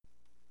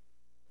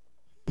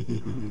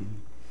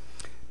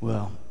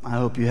Well, I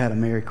hope you had a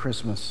Merry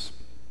Christmas.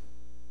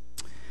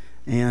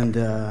 And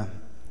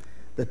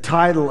the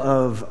title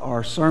of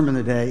our sermon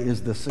today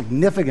is The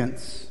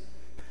Significance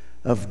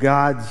of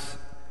God's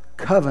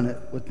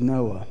Covenant with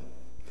Noah.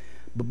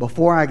 But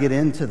before I get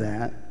into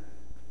that,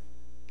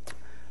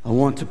 I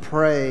want to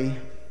pray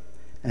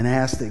and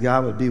ask that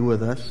God would be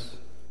with us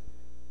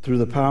through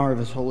the power of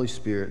His Holy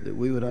Spirit, that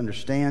we would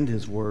understand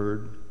His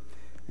Word,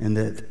 and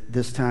that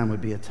this time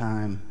would be a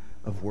time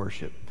of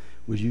worship.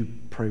 Would you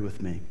pray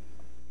with me?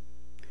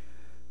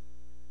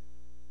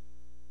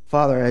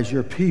 Father, as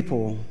your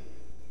people,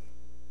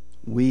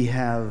 we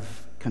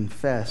have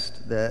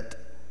confessed that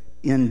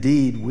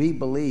indeed we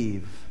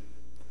believe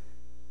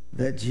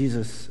that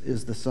Jesus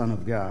is the Son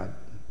of God,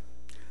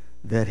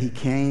 that He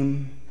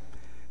came,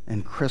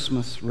 and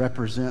Christmas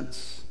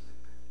represents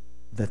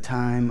the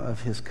time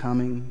of His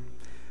coming,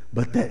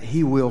 but that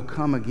He will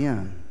come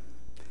again.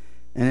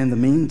 And in the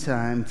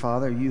meantime,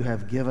 Father, you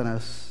have given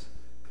us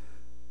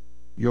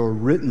your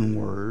written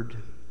word,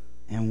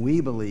 and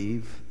we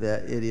believe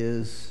that it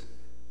is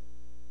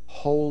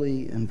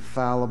holy,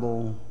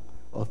 infallible,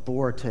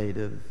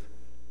 authoritative.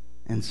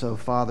 And so,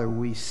 Father,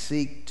 we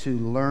seek to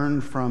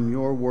learn from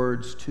your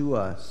words to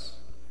us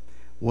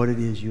what it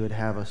is you would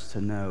have us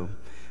to know.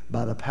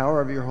 By the power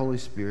of your Holy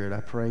Spirit,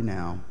 I pray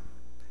now,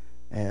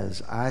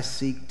 as I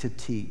seek to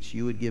teach,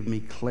 you would give me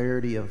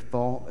clarity of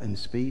thought and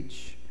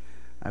speech.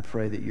 I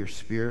pray that your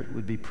Spirit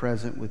would be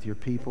present with your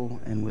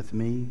people and with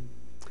me.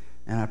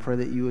 And I pray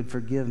that you would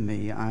forgive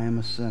me. I am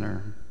a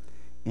sinner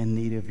in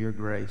need of your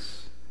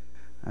grace.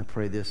 I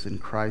pray this in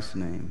Christ's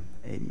name.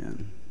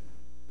 Amen.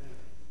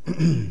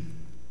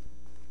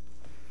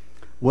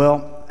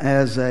 Well,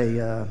 as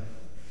a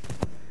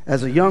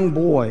young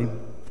boy,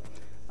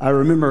 I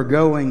remember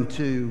going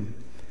to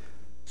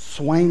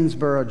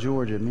Swainsboro,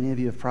 Georgia. Many of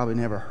you have probably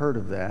never heard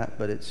of that,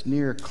 but it's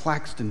near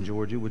Claxton,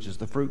 Georgia, which is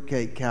the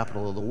fruitcake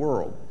capital of the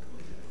world.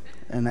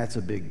 And that's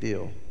a big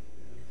deal.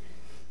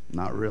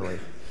 Not really.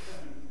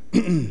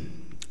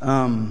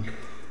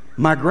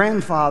 My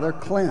grandfather,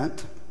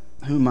 Clint,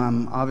 whom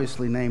I'm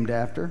obviously named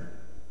after,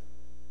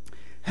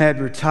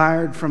 had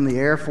retired from the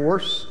Air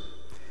Force,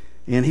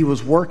 and he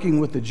was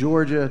working with the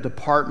Georgia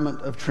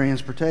Department of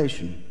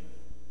Transportation.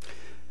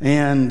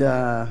 And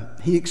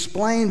he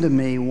explained to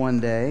me one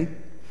day,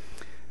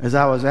 as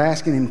I was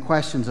asking him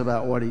questions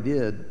about what he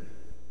did,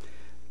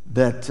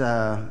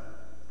 that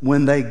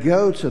when they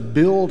go to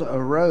build a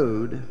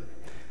road,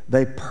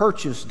 they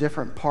purchase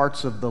different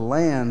parts of the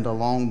land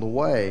along the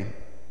way.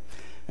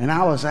 And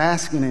I was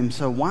asking him,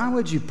 so why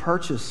would you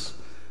purchase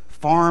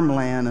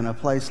farmland in a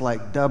place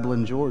like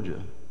Dublin,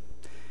 Georgia?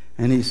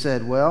 And he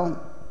said,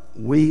 well,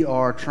 we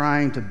are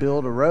trying to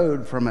build a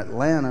road from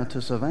Atlanta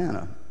to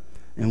Savannah,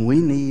 and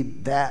we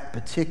need that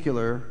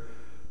particular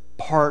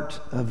part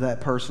of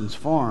that person's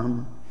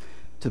farm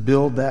to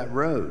build that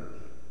road.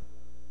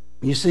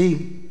 You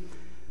see,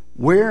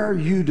 where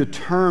you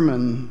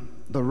determine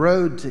the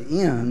road to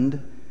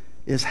end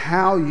is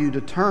how you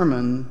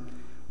determine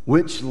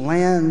which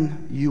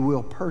land you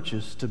will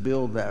purchase to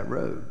build that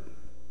road.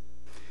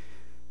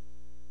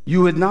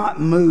 You would not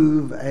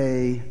move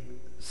a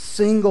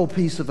single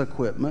piece of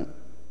equipment,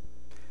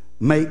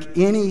 make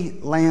any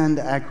land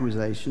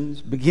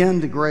acquisitions,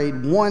 begin to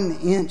grade 1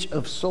 inch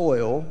of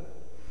soil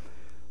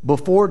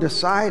before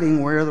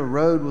deciding where the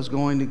road was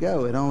going to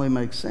go. It only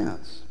makes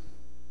sense.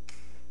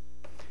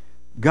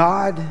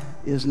 God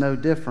is no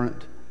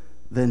different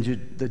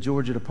than the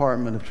Georgia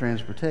Department of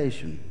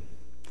Transportation.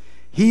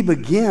 He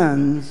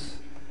begins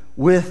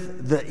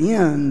with the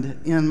end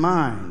in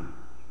mind.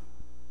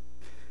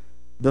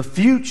 The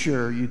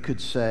future, you could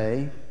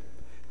say,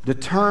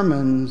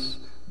 determines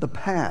the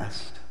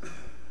past.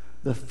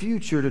 The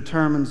future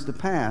determines the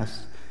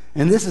past.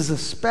 And this is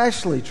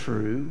especially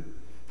true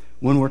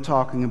when we're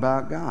talking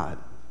about God.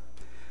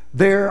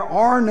 There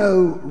are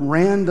no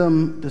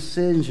random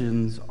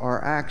decisions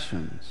or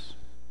actions.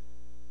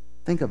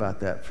 Think about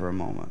that for a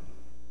moment.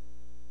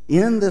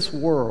 In this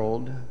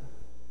world,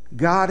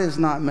 God is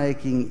not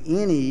making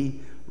any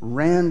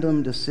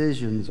random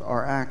decisions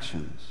or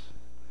actions.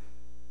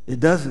 It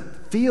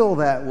doesn't feel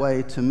that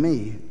way to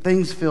me.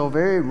 Things feel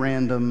very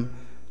random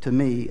to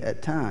me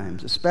at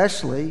times,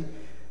 especially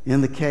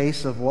in the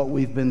case of what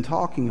we've been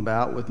talking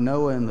about with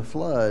Noah and the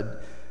flood,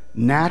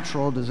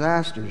 natural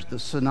disasters. The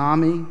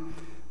tsunami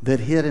that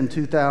hit in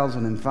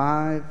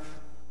 2005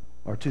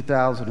 or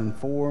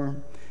 2004,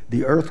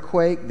 the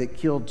earthquake that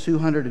killed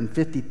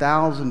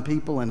 250,000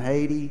 people in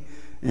Haiti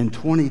in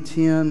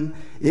 2010.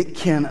 It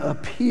can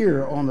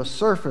appear on the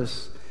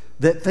surface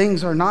that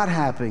things are not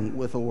happening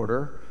with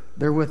order,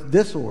 they're with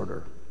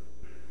disorder.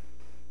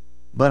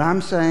 But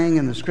I'm saying,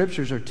 and the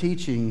scriptures are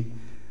teaching,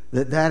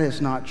 that that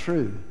is not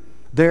true.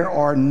 There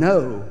are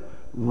no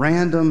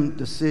random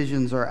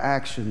decisions or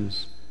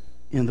actions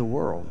in the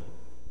world.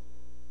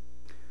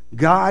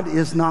 God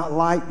is not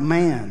like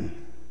man,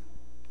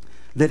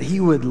 that he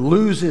would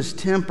lose his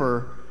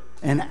temper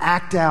and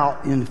act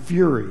out in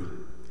fury.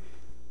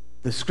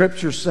 The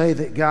scriptures say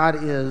that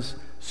God is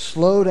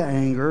slow to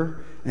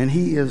anger and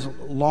he is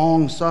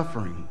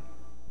long-suffering.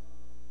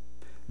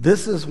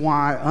 This is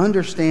why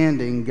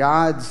understanding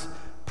God's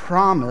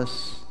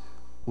promise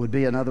would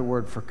be another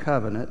word for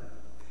covenant.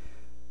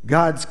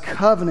 God's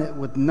covenant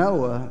with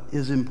Noah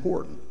is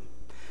important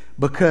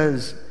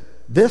because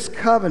this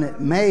covenant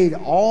made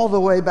all the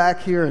way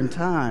back here in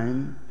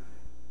time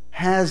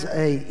has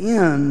an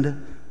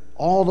end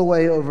all the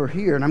way over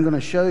here. And I'm going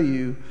to show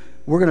you,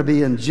 we're going to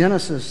be in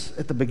Genesis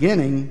at the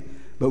beginning,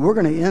 but we're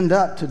going to end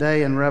up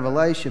today in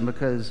Revelation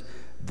because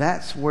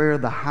that's where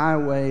the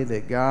highway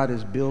that God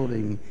is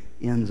building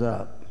ends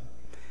up.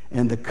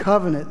 And the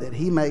covenant that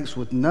he makes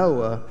with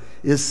Noah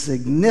is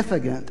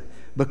significant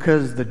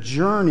because the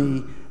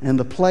journey and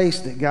the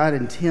place that God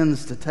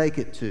intends to take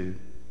it to.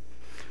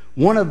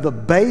 One of the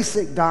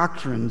basic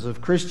doctrines of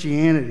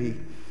Christianity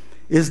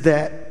is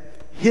that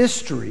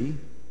history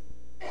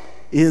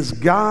is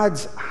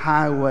God's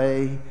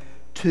highway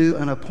to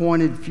an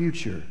appointed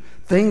future.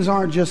 Things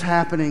aren't just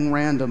happening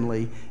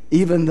randomly,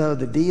 even though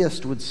the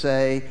deist would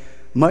say,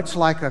 much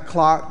like a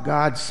clock,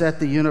 God set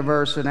the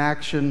universe in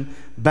action,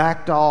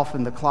 backed off,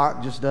 and the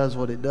clock just does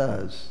what it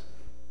does.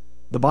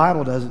 The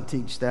Bible doesn't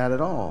teach that at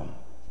all.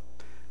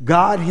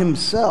 God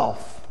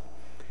himself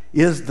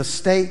is the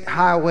state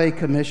highway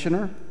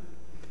commissioner,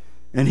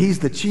 and he's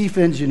the chief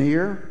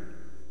engineer,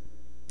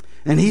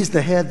 and he's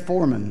the head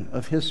foreman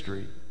of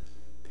history.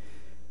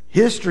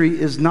 History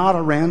is not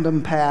a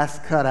random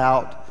path cut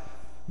out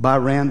by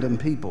random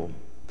people.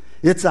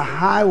 It's a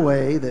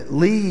highway that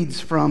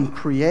leads from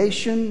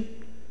creation,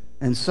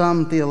 and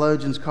some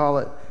theologians call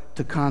it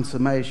to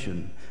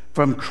consummation,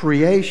 from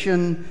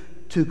creation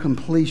to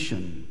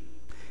completion,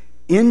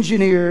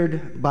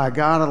 engineered by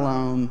God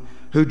alone,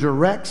 who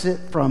directs it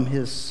from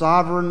his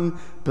sovereign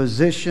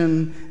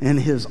position and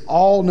his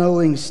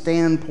all-knowing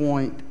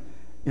standpoint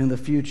in the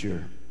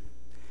future.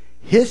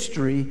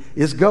 History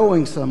is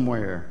going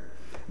somewhere.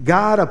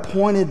 God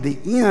appointed the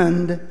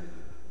end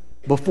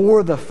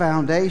before the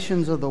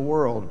foundations of the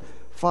world.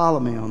 Follow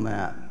me on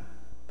that.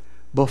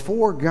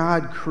 Before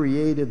God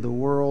created the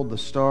world, the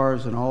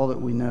stars, and all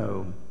that we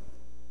know,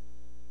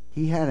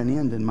 he had an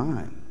end in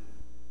mind.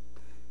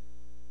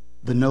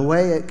 The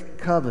Noahic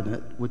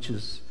covenant, which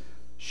is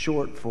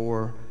short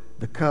for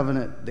the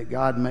covenant that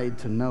God made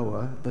to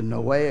Noah, the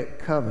Noahic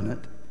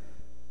covenant,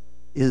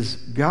 is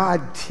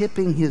God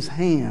tipping his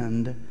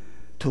hand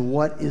to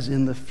what is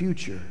in the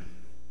future.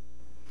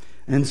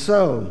 And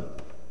so,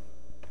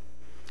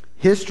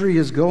 history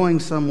is going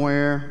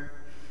somewhere,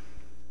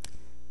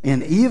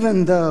 and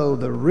even though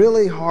the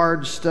really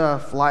hard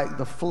stuff like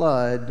the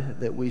flood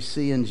that we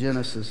see in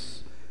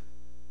Genesis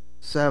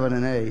 7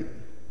 and 8,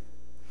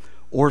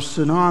 or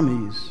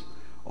tsunamis,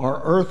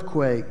 or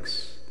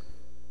earthquakes,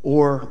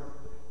 or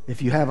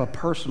if you have a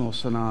personal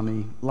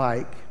tsunami,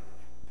 like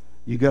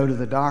you go to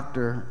the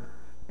doctor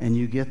and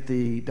you get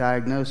the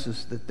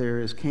diagnosis that there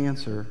is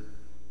cancer,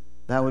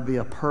 that would be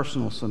a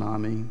personal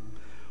tsunami.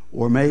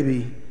 Or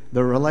maybe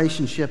the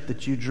relationship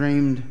that you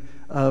dreamed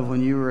of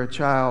when you were a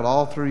child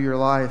all through your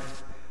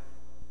life,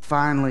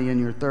 finally in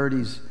your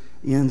 30s,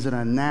 ends in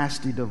a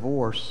nasty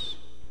divorce.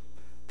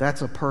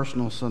 That's a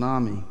personal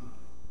tsunami.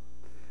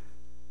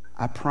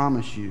 I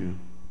promise you,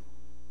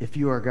 if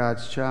you are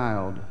God's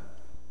child,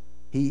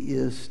 he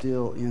is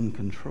still in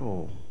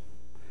control,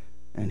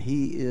 and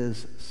he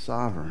is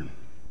sovereign,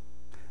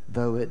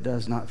 though it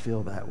does not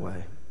feel that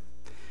way.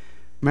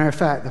 Matter of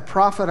fact, the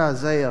prophet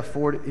Isaiah,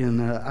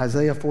 in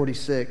Isaiah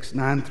 46,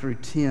 9 through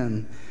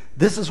 10,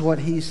 this is what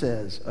he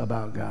says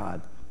about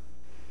God.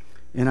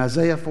 In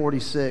Isaiah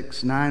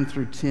 46, 9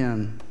 through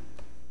 10,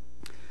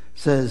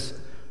 says,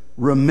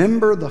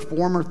 "Remember the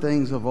former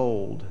things of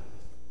old,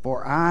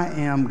 for I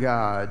am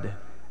God,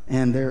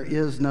 and there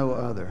is no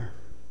other.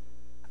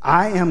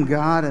 I am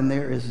God, and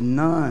there is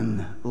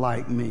none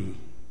like me,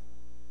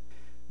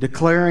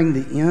 declaring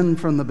the end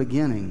from the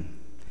beginning,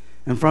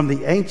 and from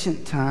the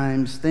ancient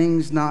times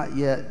things not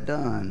yet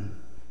done,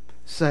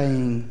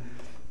 saying,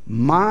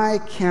 my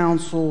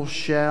counsel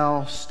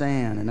shall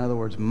stand." In other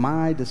words,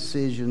 my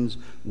decisions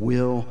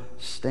will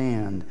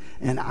stand,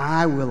 and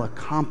I will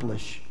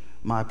accomplish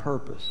my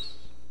purpose.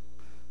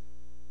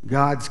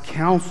 God's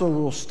counsel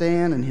will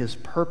stand, and his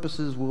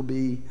purposes will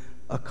be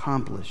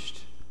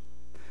accomplished.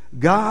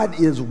 God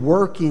is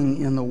working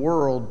in the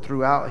world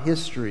throughout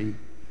history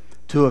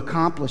to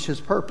accomplish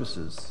his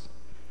purposes.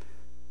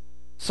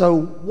 So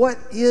what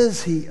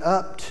is he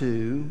up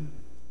to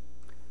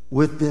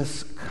with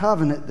this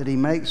covenant that he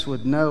makes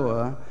with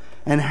Noah,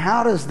 and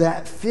how does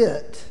that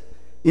fit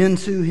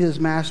into his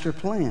master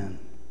plan?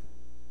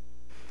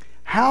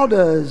 How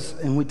does,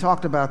 and we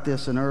talked about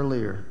this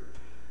earlier,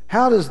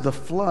 how does the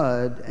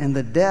flood and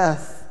the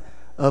death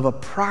of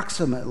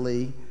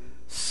approximately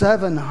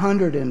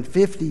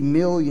 750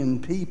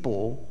 million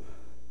people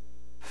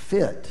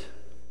fit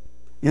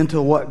into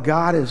what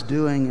God is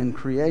doing in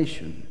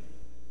creation?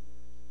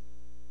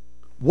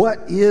 What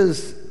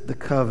is the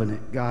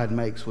covenant God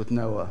makes with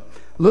Noah?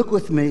 Look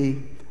with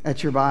me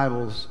at your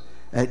Bibles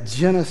at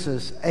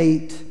Genesis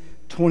 8,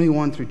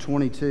 21 through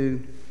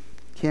 22.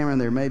 Cameron,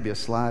 there may be a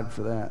slide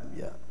for that.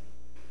 Yeah.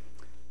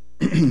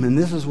 And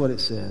this is what it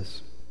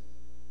says.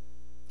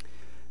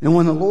 And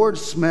when the Lord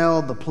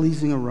smelled the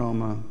pleasing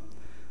aroma,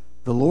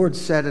 the Lord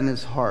said in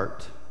his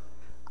heart,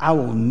 I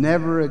will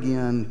never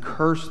again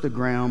curse the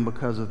ground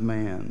because of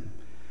man.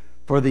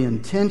 For the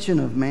intention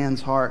of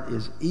man's heart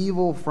is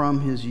evil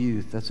from his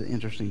youth. That's an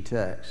interesting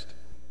text.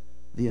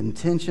 The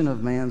intention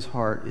of man's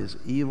heart is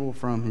evil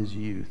from his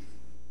youth.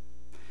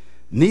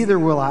 Neither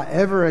will I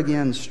ever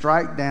again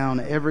strike down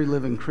every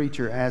living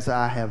creature as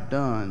I have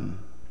done.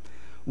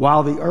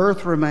 While the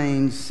earth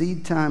remains,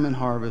 seed time and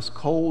harvest,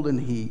 cold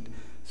and heat,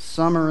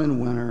 summer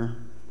and winter,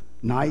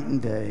 night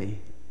and day,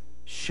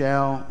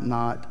 shall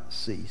not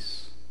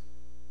cease.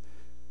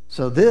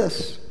 So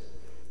this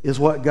is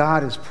what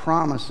God is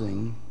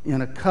promising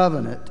in a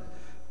covenant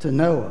to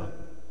Noah.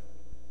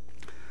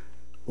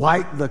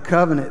 Like the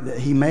covenant that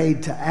he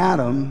made to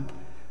Adam,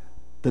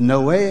 the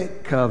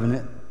Noahic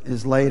covenant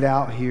is laid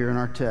out here in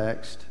our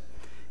text,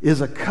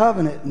 is a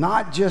covenant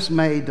not just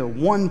made to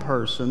one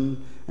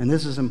person, and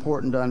this is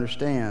important to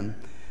understand,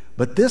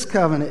 but this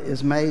covenant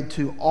is made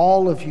to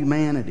all of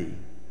humanity.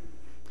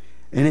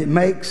 And it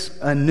makes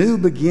a new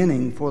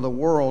beginning for the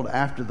world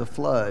after the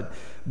flood.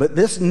 But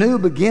this new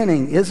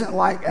beginning isn't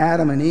like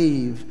Adam and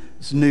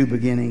Eve's new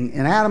beginning.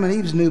 In Adam and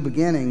Eve's new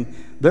beginning,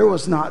 there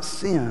was not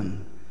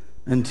sin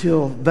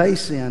until they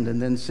sinned,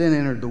 and then sin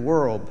entered the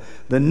world.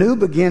 The new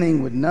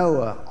beginning with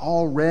Noah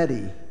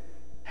already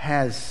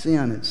has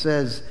sin. It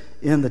says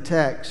in the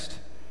text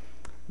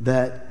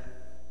that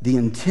the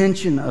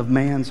intention of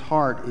man's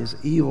heart is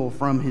evil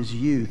from his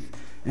youth,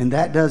 and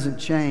that doesn't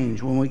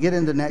change. When we get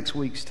into next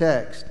week's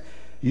text,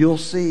 you'll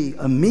see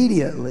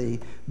immediately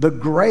the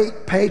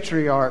great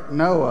patriarch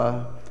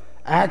Noah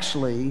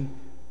actually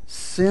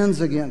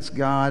sins against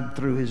God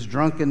through his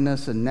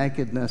drunkenness and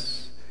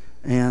nakedness,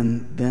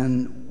 and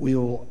then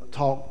we'll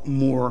talk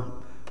more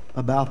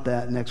about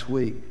that next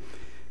week.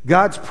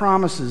 God's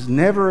promises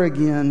never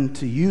again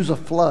to use a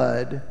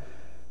flood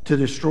to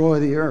destroy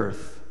the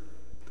earth.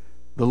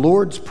 The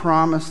Lord's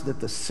promise that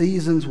the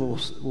seasons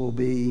will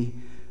be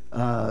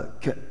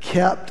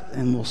kept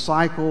and will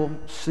cycle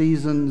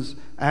seasons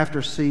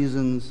after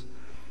seasons.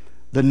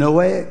 The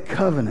Noahic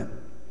covenant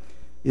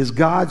is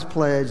God's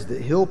pledge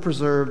that he'll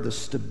preserve the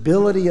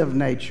stability of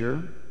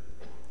nature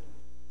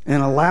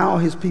and allow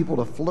his people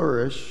to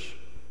flourish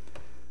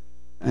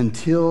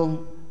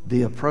until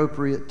the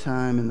appropriate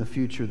time in the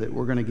future that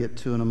we're going to get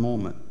to in a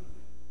moment.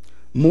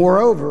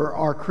 Moreover,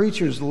 our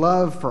creature's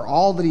love for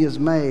all that he has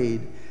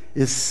made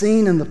is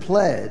seen in the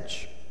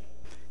pledge.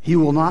 He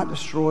will not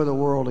destroy the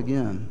world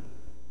again,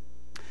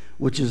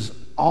 which is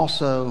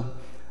also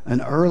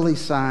an early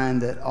sign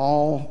that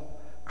all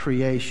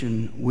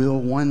creation will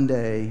one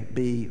day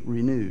be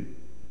renewed.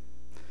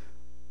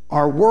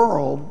 Our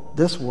world,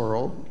 this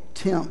world,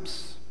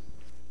 tempts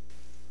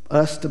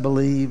us to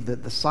believe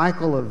that the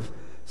cycle of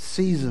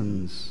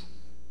seasons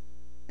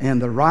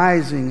and the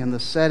rising and the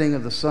setting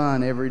of the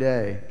sun every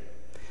day.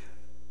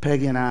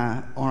 Peggy and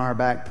I, on our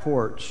back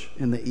porch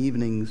in the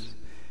evenings,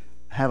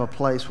 have a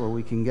place where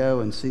we can go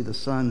and see the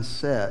sun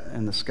set,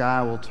 and the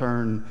sky will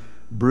turn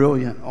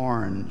brilliant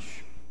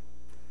orange.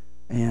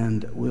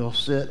 And we'll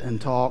sit and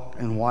talk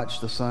and watch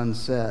the sun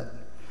set.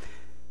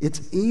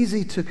 It's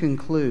easy to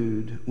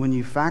conclude when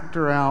you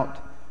factor out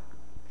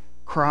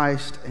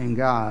Christ and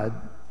God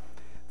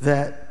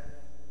that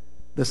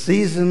the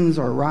seasons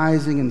or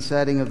rising and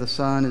setting of the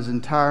sun is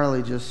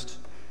entirely just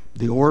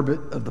the orbit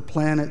of the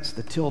planets,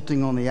 the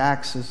tilting on the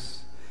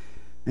axis,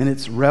 and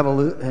its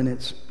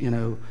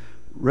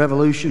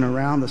revolution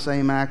around the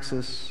same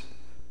axis.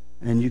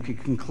 And you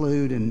could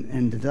conclude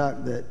and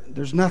deduct that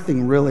there's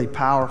nothing really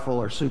powerful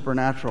or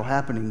supernatural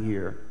happening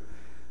here.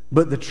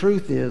 But the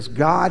truth is,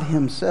 God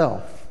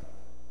himself,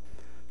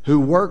 who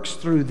works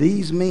through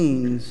these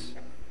means,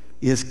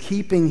 is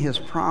keeping his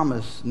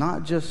promise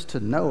not just to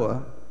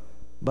Noah,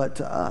 but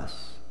to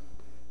us.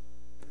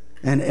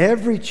 And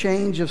every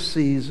change of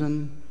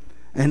season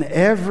and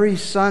every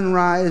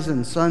sunrise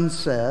and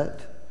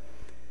sunset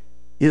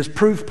is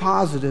proof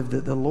positive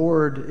that the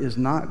Lord is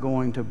not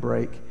going to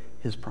break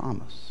his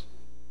promise.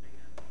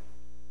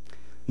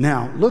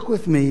 Now, look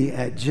with me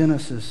at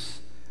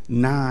Genesis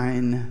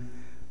 9,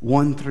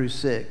 1 through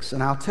 6.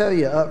 And I'll tell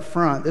you up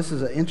front, this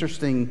is an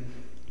interesting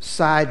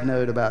side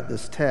note about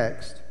this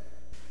text,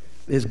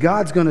 is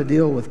God's going to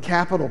deal with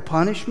capital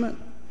punishment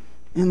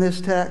in this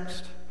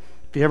text.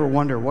 If you ever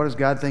wonder, what does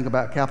God think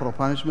about capital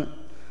punishment?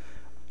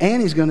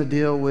 And he's going to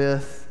deal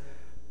with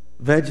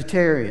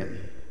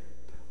vegetarian.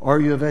 Are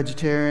you a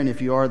vegetarian?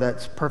 If you are,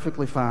 that's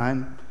perfectly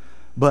fine.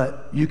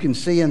 But you can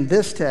see in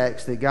this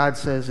text that God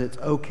says it's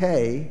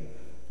okay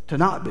to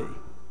not be.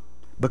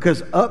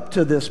 Because up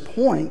to this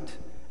point,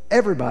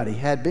 everybody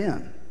had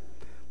been.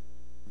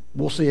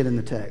 We'll see it in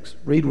the text.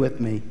 Read with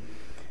me.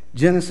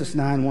 Genesis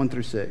 9, 1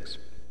 through 6.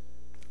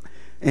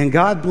 And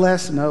God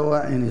blessed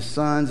Noah and his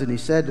sons, and he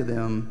said to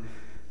them,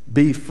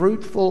 be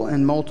fruitful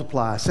and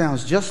multiply.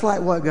 Sounds just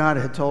like what God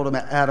had told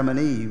Adam and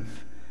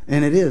Eve.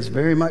 And it is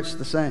very much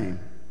the same.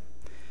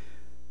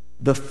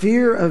 The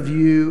fear of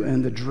you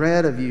and the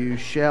dread of you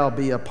shall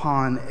be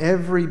upon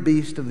every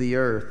beast of the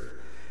earth,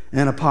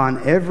 and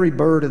upon every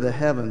bird of the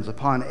heavens,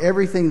 upon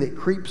everything that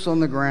creeps on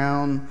the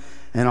ground,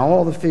 and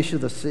all the fish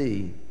of the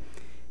sea.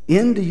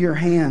 Into your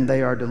hand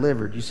they are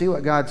delivered. You see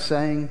what God's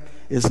saying?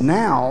 Is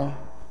now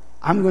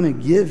I'm going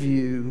to give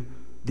you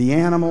the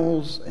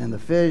animals and the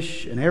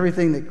fish and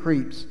everything that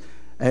creeps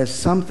as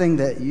something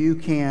that you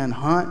can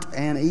hunt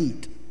and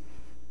eat,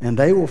 and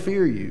they will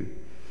fear you.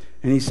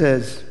 And he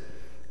says,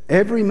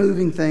 every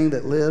moving thing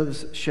that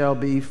lives shall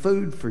be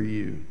food for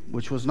you,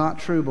 which was not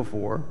true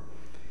before.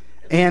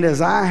 And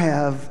as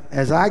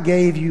I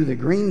gave you the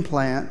green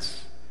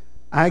plants,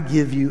 I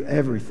give you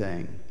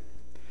everything.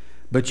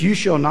 But you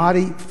shall not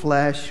eat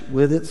flesh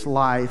with its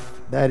life,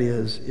 that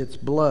is, its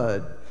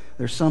blood.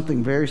 There's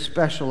something very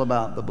special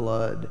about the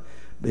blood.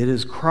 It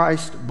is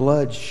Christ's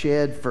blood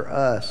shed for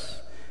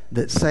us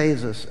that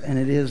saves us. And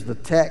it is the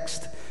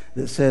text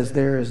that says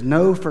there is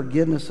no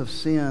forgiveness of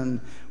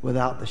sin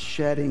without the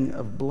shedding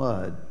of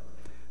blood.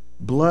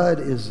 Blood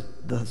is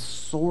the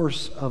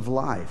source of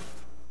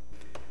life.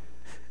 It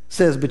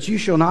says, but you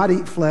shall not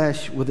eat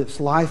flesh with its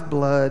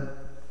lifeblood,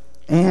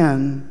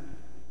 and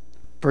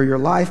for your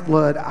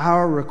lifeblood I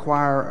will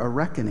require a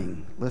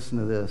reckoning. Listen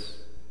to this.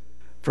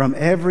 From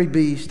every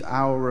beast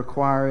I will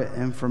require it,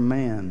 and from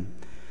man.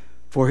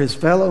 For his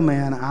fellow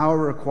man I will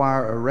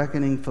require a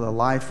reckoning for the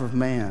life of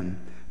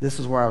man. This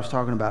is where I was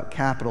talking about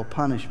capital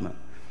punishment.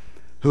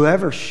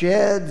 Whoever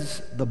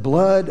sheds the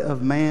blood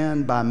of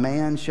man, by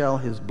man shall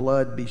his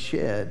blood be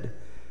shed,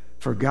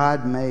 for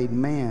God made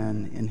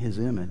man in his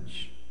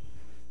image.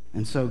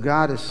 And so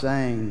God is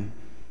saying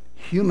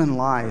human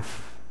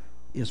life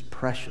is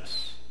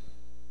precious.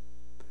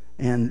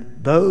 And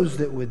those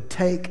that would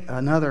take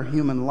another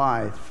human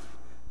life,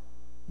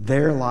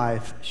 their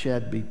life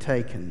should be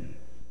taken.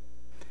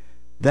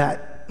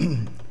 That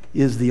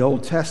is the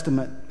Old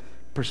Testament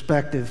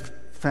perspective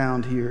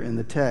found here in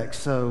the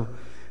text. So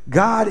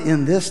God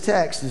in this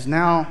text is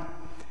now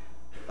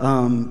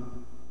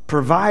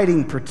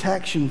providing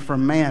protection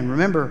from man.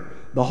 Remember,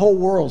 the whole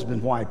world's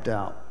been wiped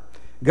out.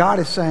 God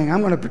is saying,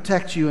 I'm going to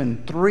protect you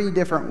in 3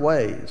 different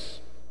ways.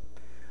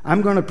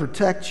 I'm going to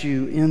protect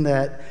you in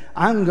that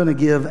I'm going to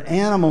give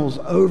animals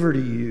over to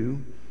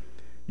you.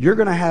 You're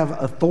going to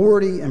have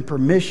authority and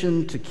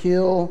permission to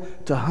kill,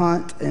 to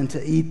hunt, and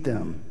to eat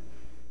them.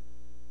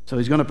 So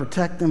he's going to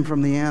protect them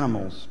from the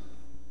animals.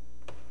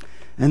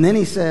 And then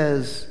he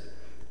says,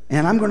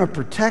 and I'm going to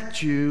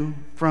protect you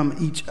from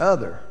each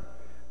other,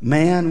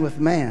 man with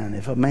man.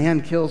 If a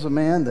man kills a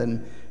man,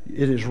 then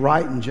it is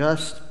right and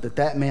just that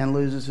that man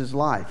loses his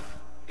life.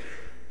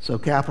 So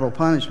capital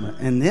punishment.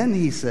 And then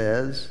he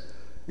says,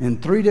 in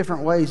 3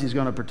 different ways he's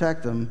going to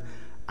protect them,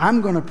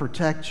 I'm going to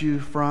protect you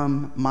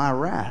from my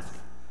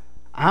wrath.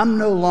 I'm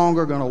no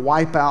longer going to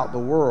wipe out the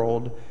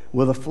world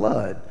with a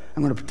flood.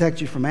 I'm going to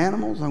protect you from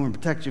animals, I'm going to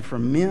protect you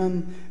from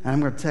men, and I'm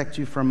going to protect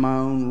you from my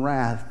own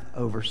wrath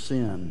over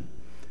sin.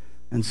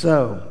 And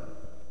so,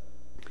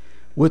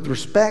 with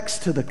respects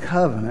to the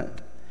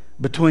covenant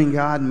between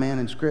God and man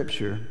in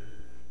Scripture,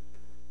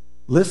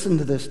 listen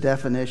to this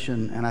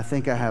definition, and I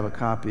think I have a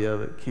copy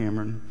of it,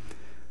 Cameron.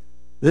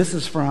 This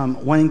is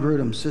from Wayne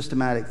Grudem's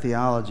Systematic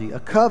Theology. A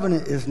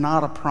covenant is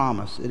not a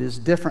promise. It is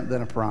different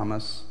than a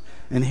promise,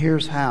 and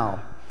here's how.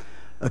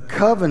 A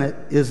covenant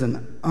is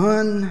an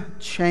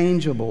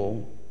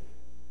unchangeable,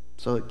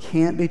 so it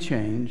can't be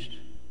changed,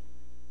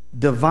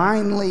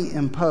 divinely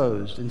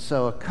imposed. And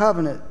so a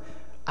covenant,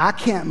 I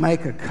can't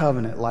make a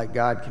covenant like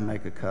God can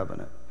make a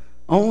covenant.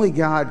 Only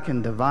God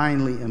can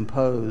divinely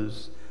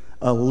impose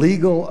a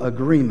legal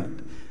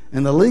agreement.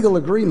 And the legal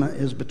agreement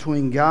is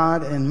between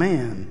God and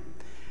man.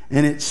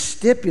 And it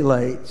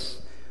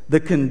stipulates the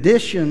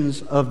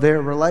conditions of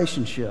their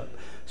relationship.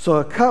 So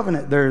a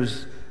covenant,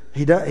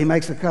 he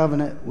makes a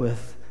covenant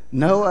with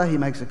Noah, he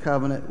makes a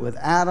covenant with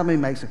Adam, he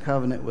makes a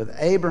covenant with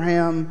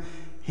Abraham,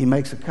 he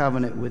makes a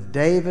covenant with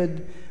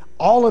David.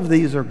 All of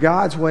these are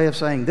God's way of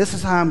saying, this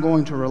is how I'm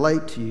going to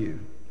relate to you.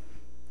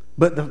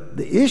 But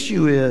the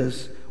issue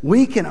is,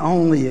 we can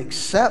only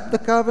accept the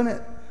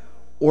covenant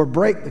or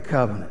break the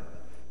covenant.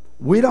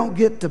 We don't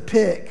get to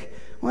pick,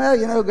 well,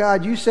 you know,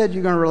 God, you said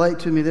you're going to relate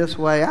to me this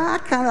way. I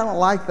kind of don't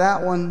like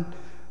that one,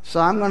 so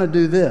I'm going to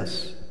do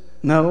this.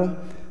 No,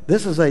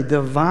 this is a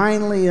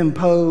divinely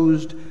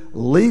imposed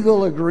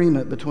legal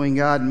agreement between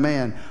God and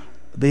man.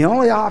 The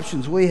only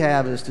options we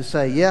have is to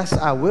say, yes,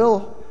 I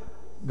will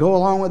go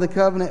along with the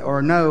covenant,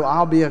 or no,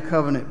 I'll be a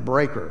covenant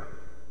breaker.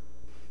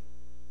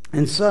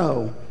 And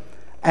so,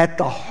 at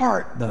the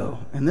heart, though,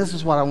 and this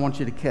is what I want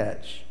you to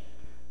catch,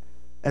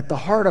 at the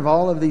heart of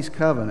all of these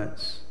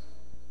covenants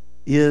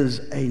is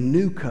a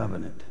new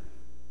covenant.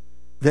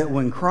 That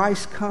when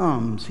Christ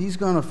comes, he's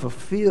going to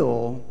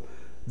fulfill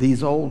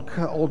these Old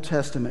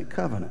Testament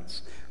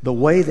covenants. The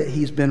way that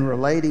he's been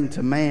relating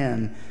to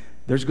man,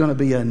 there's going to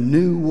be a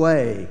new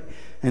way.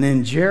 And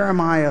in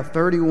Jeremiah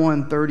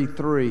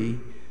 31:33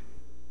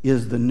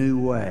 is the new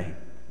way.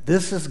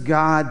 This is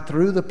God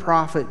through the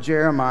prophet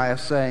Jeremiah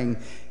saying,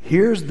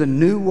 here's the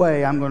new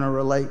way I'm going to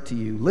relate to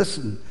you.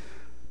 Listen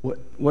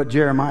what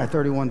Jeremiah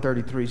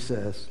 31:33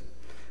 says.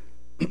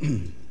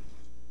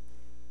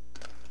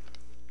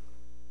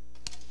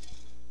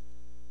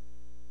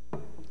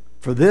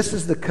 For this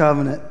is the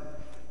covenant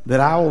that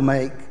I will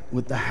make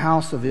with the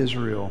house of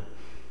Israel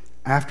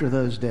after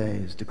those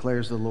days,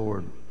 declares the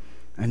Lord.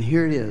 And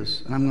here it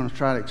is, and I'm going to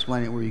try to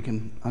explain it where you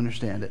can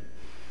understand it.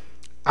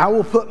 I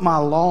will put my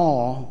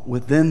law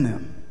within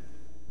them.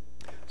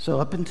 So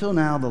up until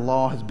now, the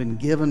law has been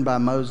given by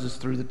Moses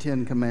through the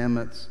Ten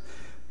Commandments.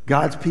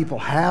 God's people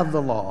have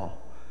the law.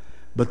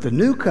 But the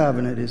new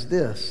covenant is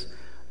this: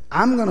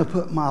 I'm going to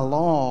put my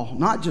law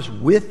not just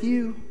with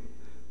you,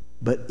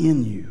 but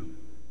in you.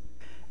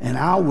 And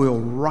I will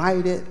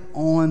write it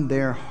on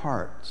their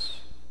hearts.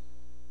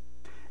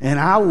 And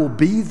I will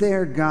be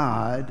their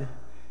God,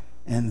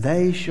 and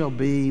they shall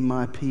be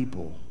my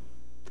people.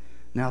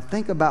 Now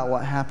think about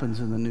what happens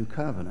in the new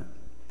covenant.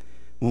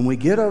 When we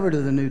get over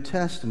to the New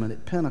Testament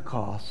at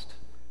Pentecost,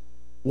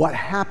 what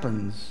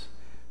happens,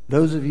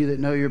 those of you that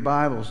know your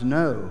Bibles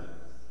know,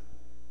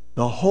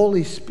 the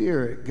Holy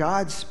Spirit,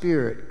 God's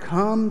Spirit,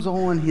 comes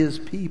on His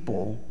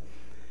people,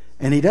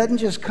 and He doesn't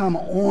just come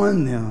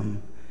on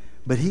them,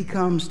 but He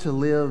comes to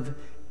live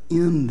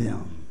in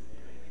them.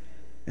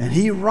 And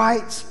He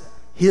writes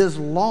His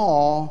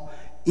law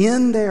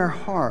in their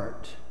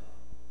heart.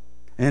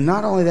 And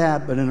not only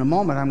that, but in a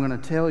moment I'm going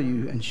to tell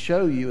you and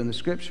show you in the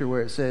Scripture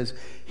where it says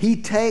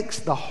He takes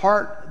the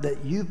heart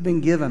that you've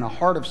been given, a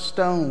heart of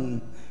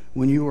stone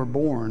when you were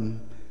born,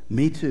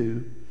 me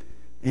too,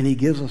 and He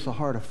gives us a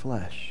heart of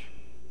flesh.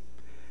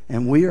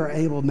 And we are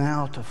able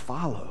now to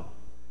follow.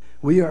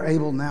 We are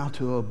able now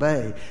to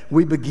obey.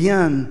 We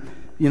begin,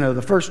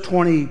 the first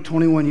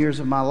 21 years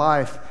of my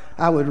life,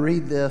 I would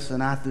read this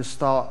and I just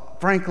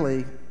thought,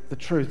 frankly, the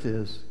truth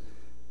is,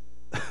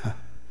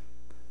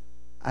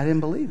 I didn't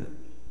believe it.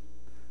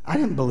 I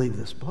didn't believe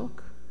this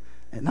book.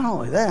 And not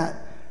only that,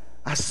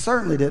 I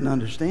certainly didn't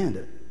understand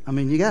it. I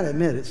mean, you got to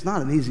admit, it's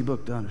not an easy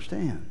book to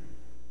understand.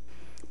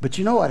 But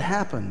you know what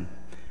happened?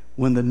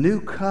 When the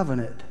new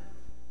covenant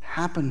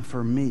happened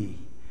for me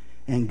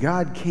and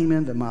God came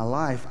into my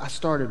life, I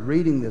started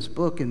reading this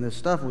book and this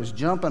stuff was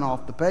jumping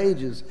off the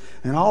pages,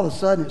 and all of a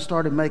sudden it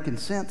started making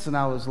sense, and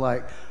I was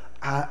like,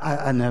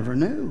 I never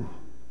knew.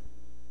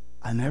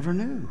 I never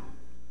knew.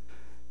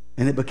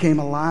 And it became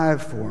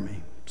alive for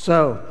me.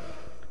 So,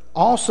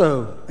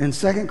 also in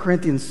 2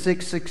 Corinthians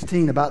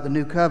 6:16 about the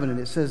new covenant,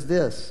 it says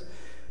this.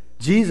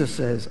 Jesus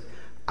says,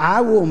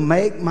 I will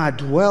make my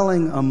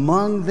dwelling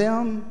among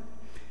them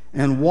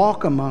and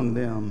walk among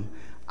them.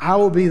 I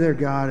will be their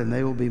God and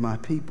they will be my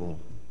people.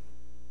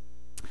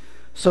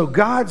 So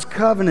God's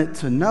covenant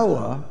to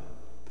Noah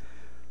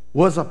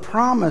was a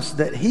promise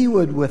that He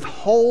would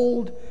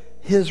withhold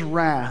His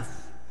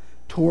wrath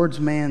towards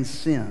man's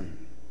sin.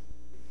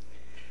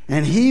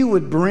 And He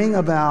would bring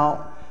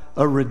about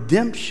a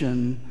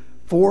redemption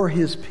for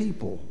His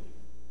people.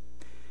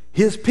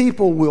 His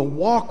people will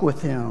walk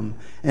with Him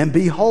and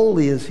be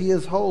holy as He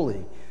is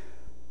holy.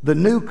 The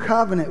new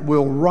covenant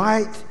will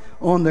write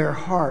on their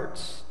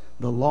hearts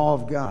the law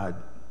of God.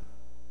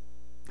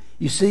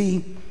 You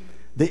see,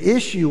 the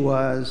issue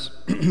was,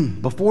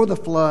 before the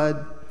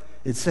flood,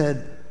 it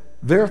said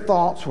their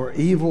thoughts were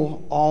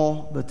evil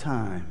all the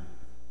time.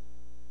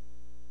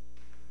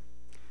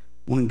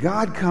 When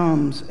God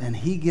comes and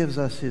He gives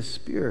us His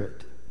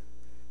Spirit,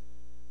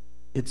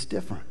 it's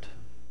different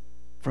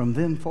from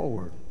then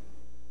forward.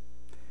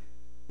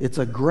 It's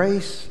a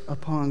grace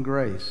upon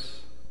grace,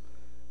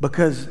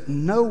 because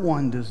no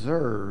one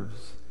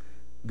deserves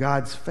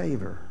God's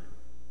favor.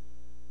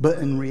 But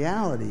in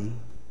reality,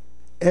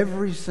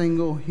 every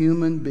single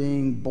human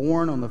being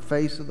born on the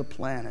face of the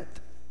planet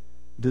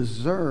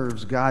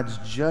deserves God's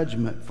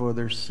judgment for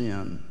their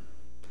sin.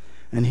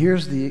 And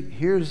here's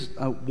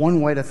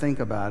one way to think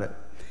about it.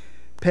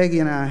 Peggy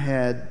and I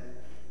had,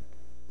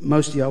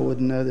 most of y'all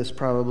wouldn't know this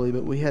probably,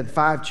 but we had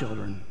 5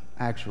 children,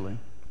 actually.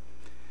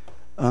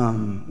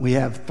 We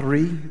have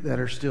 3 that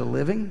are still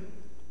living,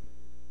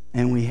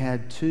 and we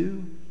had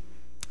 2,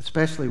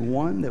 especially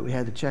one that we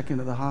had to check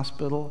into the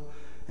hospital,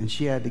 and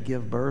she had to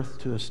give birth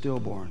to a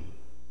stillborn.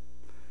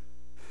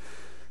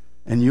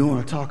 And you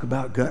want to talk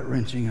about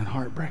gut-wrenching and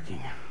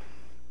heartbreaking.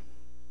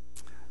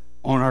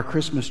 On our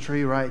Christmas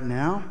tree right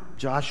now,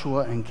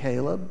 Joshua and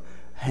Caleb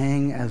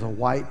hang as a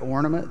white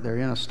ornament. They're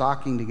in a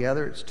stocking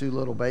together. It's 2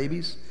 little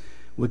babies.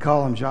 We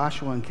call them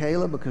Joshua and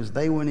Caleb because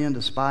they went in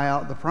to spy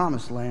out the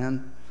promised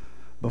land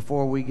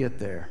before we get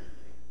there.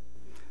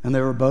 And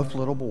they were both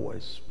little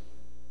boys.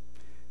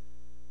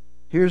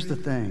 Here's the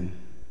thing,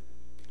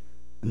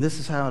 and this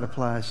is how it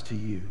applies to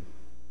you.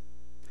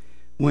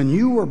 When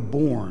you were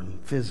born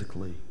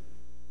physically,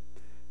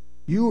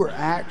 you were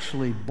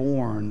actually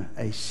born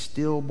a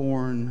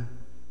stillborn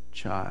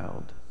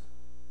child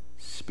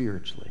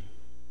spiritually.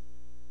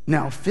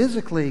 Now,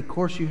 physically, of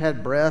course, you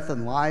had breath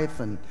and life,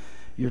 and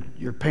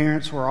your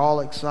parents were all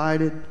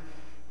excited.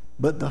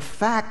 But the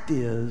fact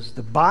is,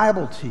 the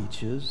Bible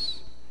teaches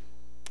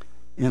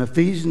in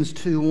Ephesians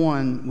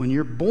 2:1, when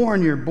you're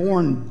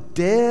born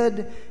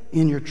dead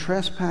in your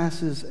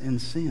trespasses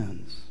and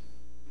sins.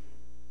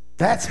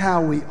 That's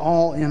how we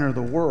all enter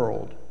the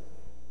world.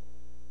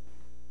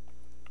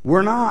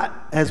 We're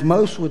not, as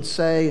most would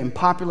say, and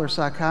popular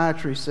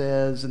psychiatry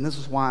says, and this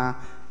is why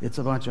it's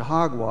a bunch of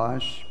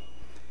hogwash.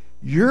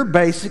 You're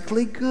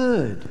basically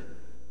good.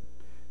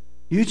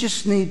 You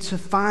just need to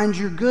find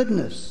your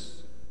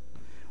goodness.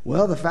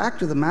 Well, the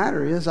fact of the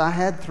matter is, I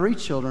had 3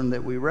 children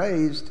that we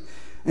raised,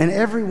 and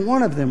every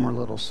one of them were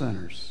little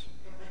sinners.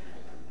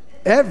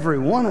 Every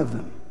one of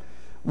them.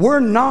 We're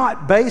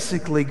not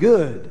basically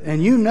good,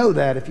 and you know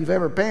that if you've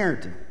ever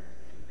parented.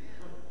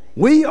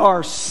 We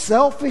are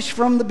selfish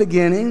from the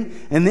beginning,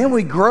 and then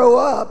we grow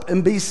up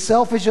and be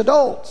selfish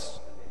adults.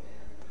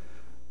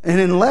 And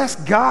unless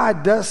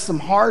God does some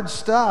hard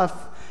stuff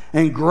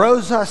and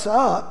grows us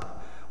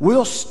up,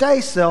 we'll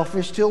stay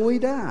selfish till we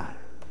die.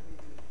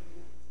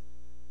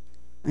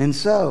 And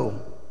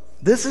so,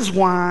 this is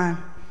why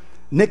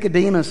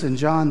Nicodemus in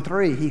John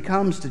 3, he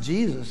comes to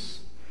Jesus,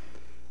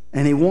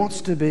 and he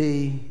wants to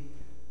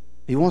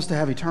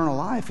have eternal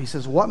life. He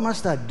says, what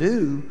must I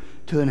do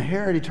to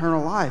inherit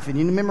eternal life? And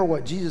you remember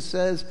what Jesus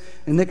says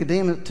to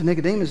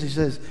Nicodemus? He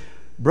says,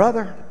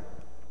 brother,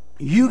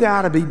 you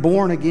got to be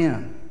born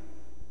again.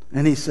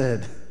 And he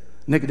said,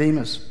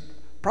 Nicodemus,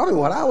 probably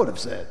what I would have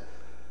said.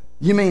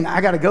 You mean I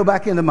got to go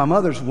back into my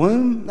mother's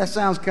womb? That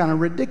sounds kind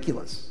of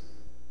ridiculous.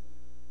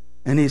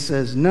 And he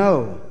says,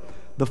 no,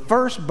 the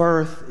first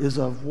birth is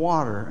of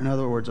water. In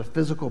other words, a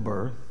physical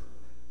birth.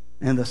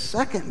 And the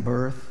second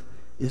birth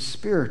is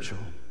spiritual.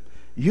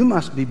 You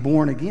must be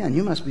born again.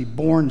 You must be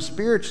born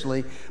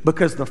spiritually,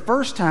 because the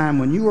first time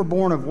when you were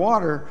born of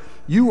water,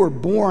 you were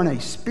born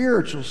a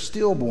spiritual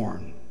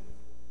stillborn.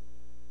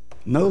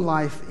 No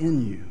life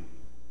in you.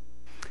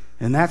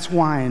 And that's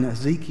why in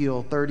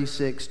Ezekiel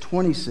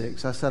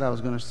 36:26, I said I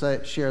was going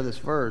to share this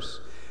verse.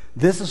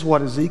 This is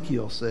what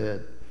Ezekiel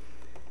said.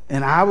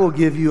 And I will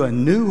give you a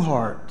new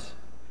heart,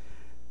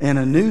 and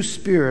a new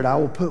spirit I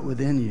will put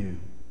within you.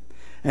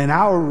 And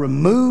I will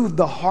remove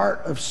the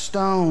heart of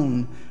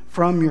stone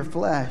from your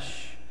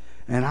flesh,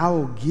 and I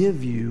will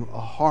give you a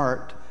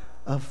heart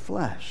of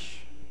flesh.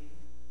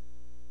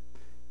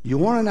 You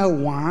want to know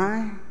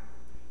why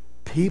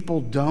people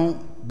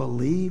don't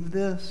believe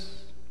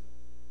this?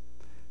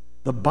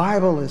 The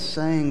Bible is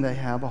saying they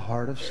have a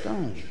heart of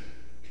stone.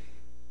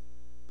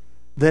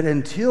 That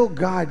until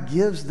God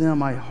gives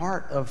them a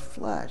heart of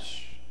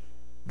flesh,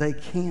 they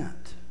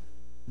can't.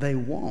 They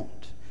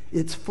won't.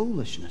 It's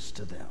foolishness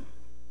to them.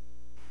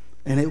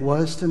 And it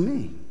was to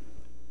me.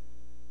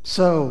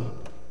 So,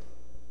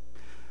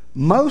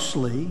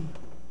 mostly,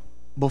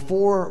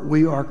 before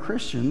we are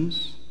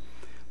Christians,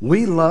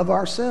 we love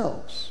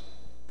ourselves.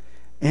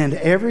 And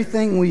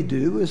everything we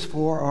do is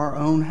for our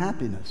own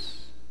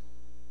happiness.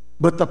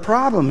 But the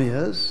problem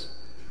is,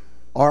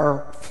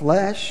 our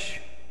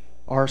flesh,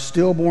 our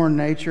stillborn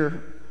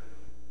nature,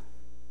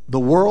 the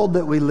world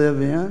that we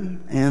live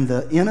in, and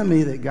the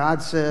enemy that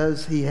God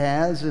says he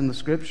has in the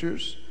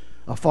Scriptures,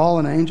 a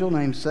fallen angel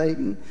named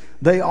Satan,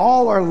 they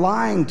all are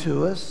lying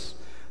to us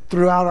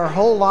throughout our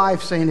whole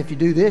life, saying, if you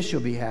do this,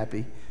 you'll be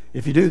happy.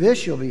 If you do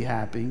this, you'll be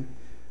happy.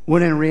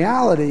 When in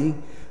reality,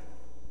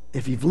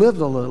 if you've lived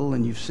a little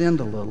and you've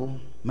sinned a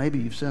little, maybe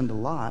you've sinned a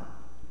lot,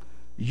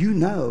 you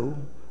know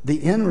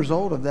the end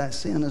result of that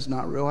sin is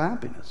not real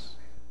happiness.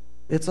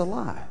 It's a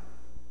lie.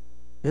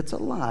 It's a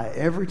lie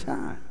every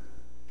time.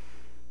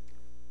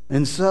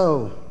 And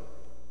so,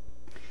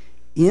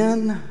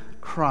 in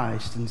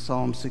Christ, in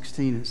Psalm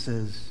 16, it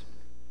says,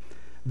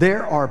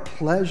 there are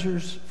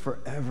pleasures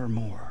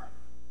forevermore.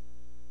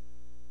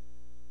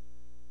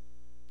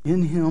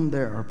 In Him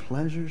there are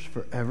pleasures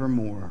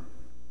forevermore.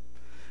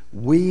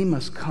 We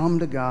must come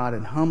to God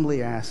and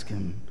humbly ask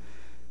Him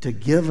to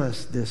give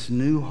us this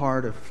new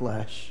heart of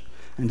flesh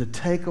and to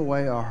take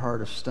away our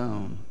heart of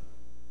stone.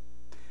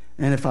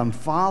 And if I'm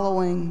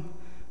following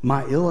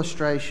my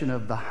illustration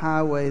of the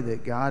highway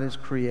that God is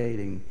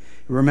creating,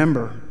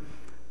 remember,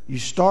 you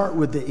start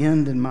with the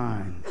end in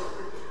mind.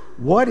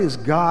 What is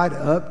God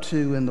up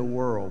to in the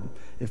world?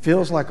 It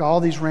feels like all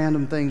these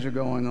random things are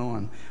going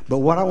on. But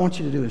what I want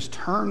you to do is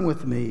turn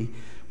with me.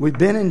 We've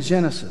been in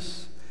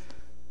Genesis.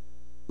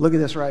 Look at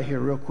this right here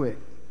real quick.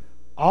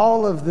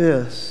 All of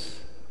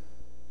this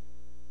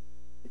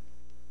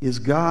is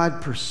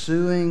God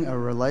pursuing a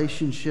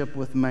relationship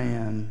with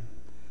man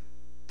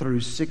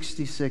through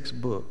 66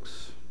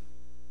 books.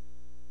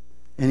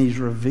 And He's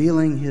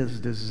revealing His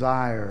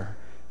desire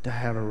to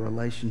have a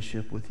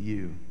relationship with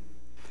you.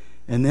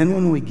 And then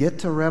when we get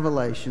to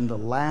Revelation, the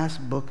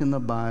last book in the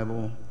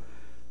Bible,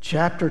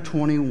 chapter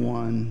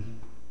 21,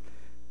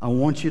 I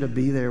want you to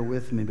be there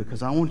with me,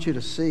 because I want you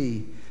to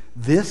see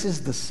this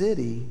is the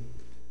city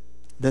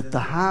that the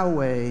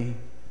highway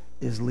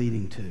is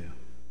leading to.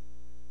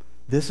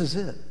 This is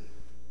it.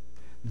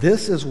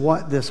 This is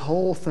what this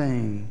whole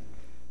thing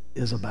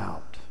is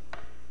about.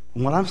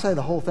 And when I say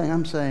the whole thing,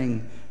 I'm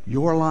saying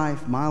your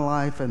life, my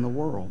life, and the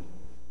world.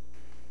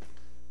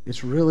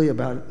 It's really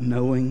about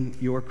knowing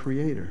your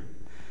Creator.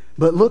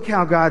 But look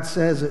how God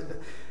says it.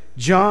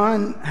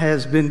 John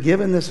has been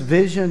given this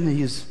vision.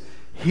 He's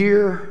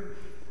here.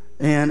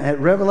 And at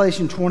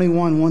Revelation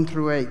 21, 1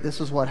 through 8, this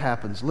is what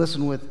happens.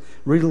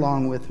 Read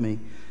along with me.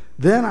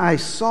 Then I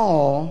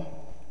saw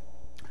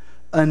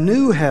a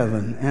new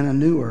heaven and a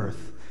new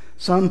earth.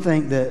 Some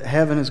think that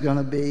heaven is going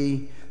to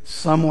be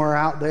somewhere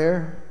out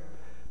there.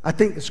 I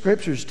think the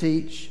scriptures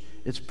teach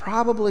it's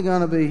probably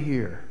going to be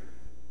here.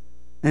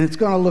 And it's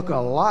going to look a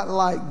lot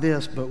like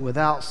this, but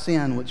without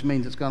sin, which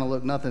means it's going to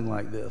look nothing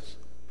like this.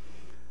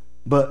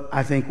 But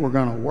I think we're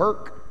going to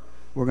work,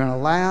 we're going to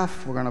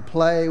laugh, we're going to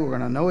play, we're going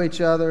to know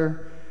each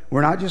other.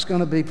 We're not just going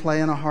to be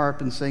playing a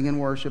harp and singing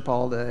worship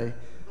all day.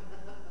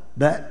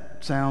 That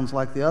sounds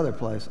like the other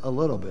place a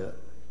little bit.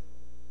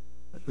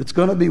 It's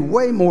going to be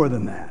way more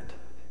than that.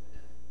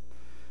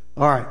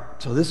 All right,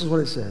 so this is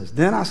what it says.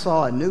 Then I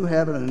saw a new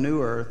heaven and a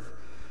new earth,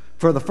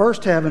 for the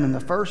first heaven and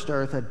the first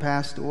earth had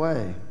passed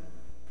away,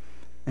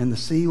 and the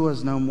sea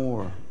was no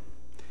more.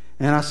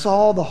 And I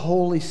saw the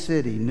holy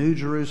city, New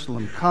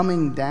Jerusalem,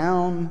 coming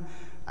down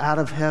out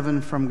of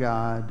heaven from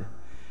God,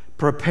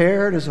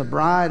 prepared as a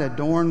bride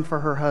adorned for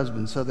her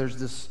husband. So there's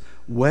this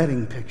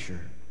wedding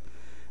picture.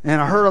 And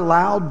I heard a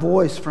loud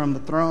voice from the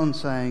throne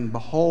saying,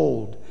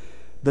 behold,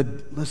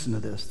 listen to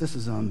this. This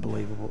is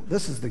unbelievable.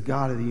 This is the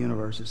God of the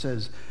universe. It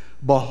says,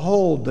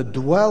 behold, the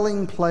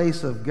dwelling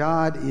place of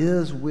God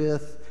is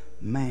with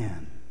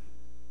man.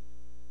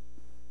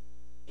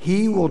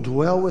 He will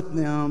dwell with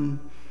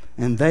them,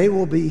 and they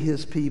will be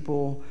his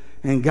people,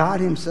 and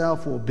God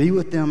himself will be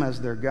with them as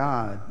their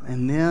God.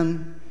 And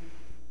then,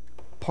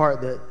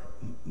 part that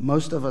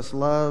most of us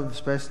love,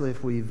 especially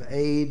if we've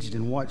aged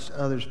and watched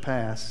others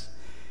pass,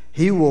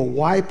 he will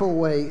wipe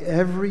away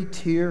every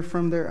tear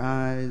from their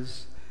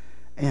eyes,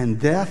 and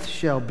death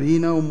shall be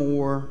no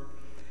more.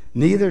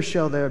 Neither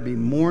shall there be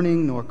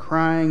mourning, nor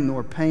crying,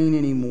 nor pain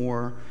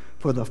anymore,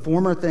 for the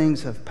former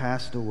things have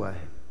passed away.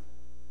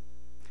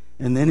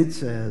 And then it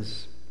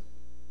says,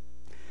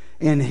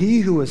 and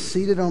he who was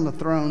seated on the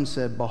throne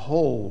said,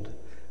 behold,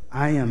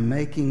 I am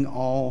making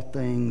all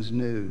things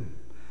new.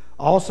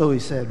 Also he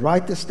said,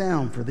 write this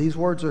down, for these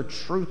words are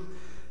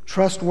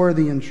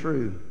trustworthy and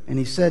true. And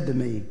he said to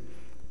me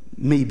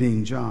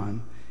being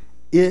John,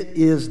 it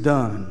is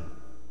done.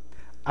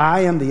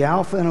 I am the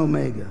Alpha and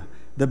Omega,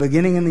 the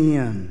beginning and the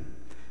end.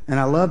 And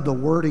I love the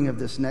wording of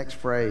this next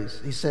phrase.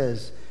 He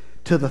says,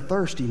 to the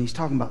thirsty, and he's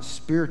talking about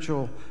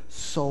spiritual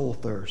soul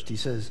thirst. He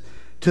says,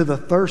 to the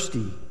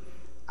thirsty,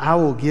 I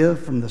will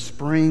give from the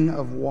spring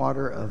of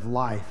water of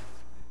life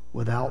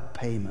without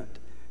payment.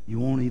 You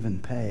won't even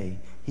pay.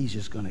 He's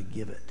just going to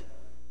give it.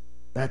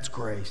 That's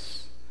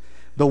grace.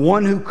 The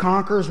one who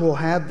conquers will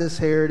have this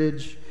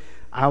heritage.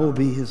 I will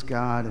be his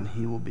God, and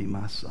he will be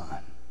my son.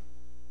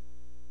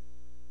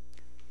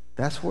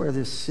 That's where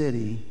this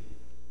city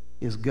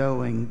is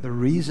going. The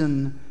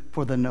reason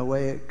for the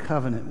Noahic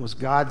covenant was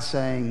God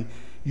saying,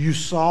 you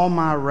saw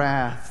my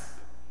wrath,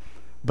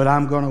 but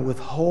I'm going to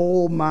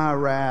withhold my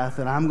wrath,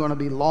 and I'm going to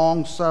be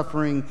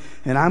long-suffering,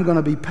 and I'm going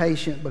to be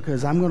patient,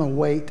 because I'm going to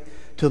wait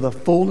to the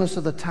fullness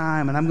of the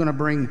time, and I'm going to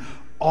bring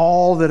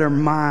all that are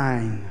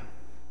mine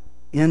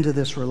into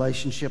this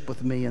relationship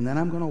with me, and then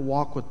I'm going to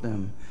walk with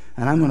them,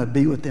 and I'm going to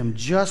be with them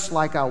just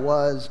like I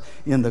was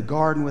in the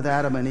garden with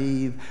Adam and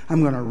Eve.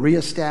 I'm going to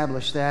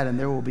reestablish that, and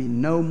there will be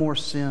no more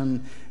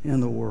sin in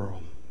the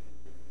world.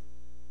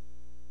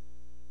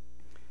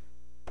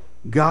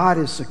 God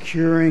is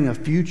securing a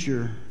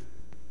future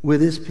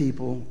with his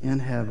people in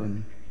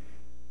heaven.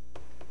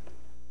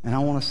 And I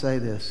want to say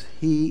this.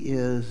 He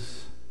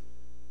is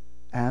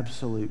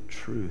absolute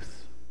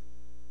truth.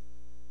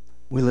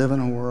 We live in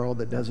a world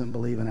that doesn't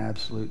believe in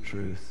absolute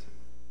truth.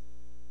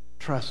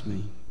 Trust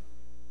me,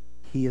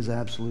 he is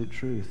absolute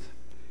truth.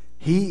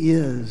 He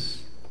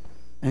is,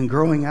 and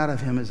growing out of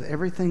him is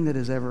everything that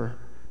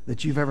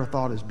you've ever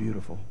thought is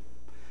beautiful.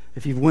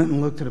 If you've went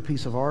and looked at a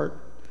piece of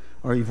art,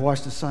 or you've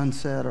watched a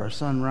sunset or a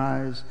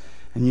sunrise,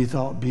 and you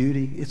thought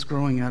beauty, it's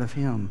growing out of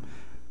him.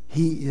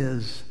 He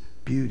is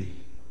beauty.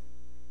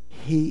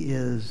 He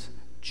is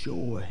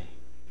joy.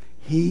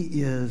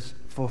 He is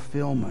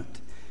fulfillment.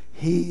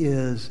 He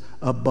is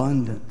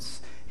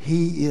abundance.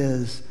 He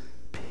is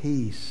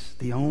peace,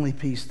 the only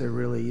peace there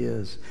really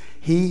is.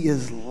 He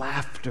is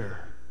laughter.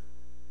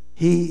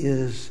 He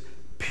is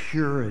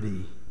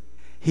purity.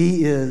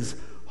 He is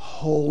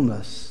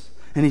wholeness.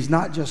 And he's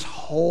not just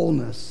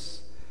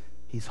wholeness,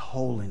 he's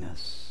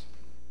holiness.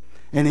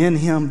 And in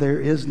him there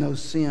is no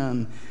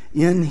sin.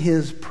 In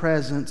his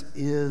presence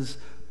is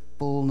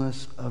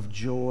fullness of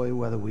joy,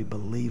 whether we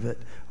believe it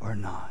or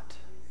not.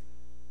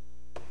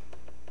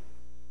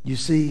 You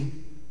see,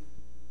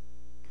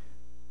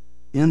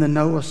 in the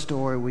Noah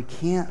story, we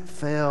can't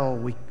fail.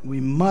 We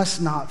must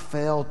not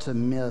fail to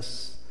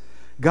miss.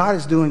 God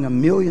is doing a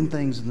million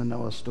things in the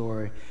Noah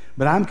story,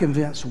 but I'm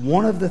convinced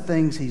one of the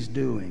things he's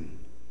doing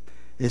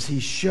is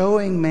he's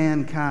showing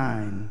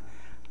mankind,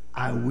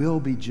 I will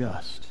be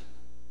just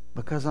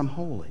because I'm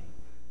holy.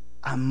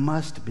 I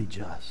must be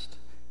just.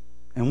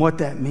 And what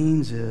that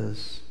means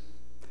is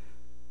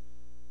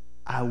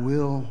I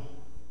will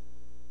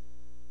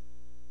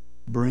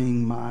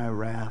bring my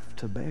wrath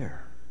to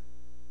bear.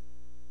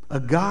 A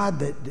God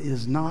that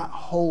is not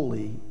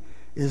holy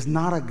is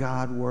not a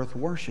God worth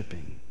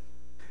worshiping.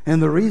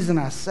 And the reason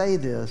I say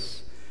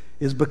this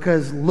is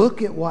because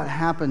look at what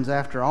happens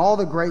after all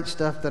the great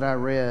stuff that I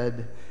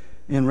read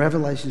in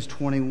Revelations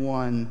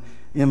 21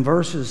 in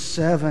verses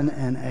 7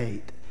 and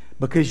 8.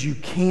 Because you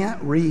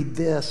can't read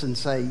this and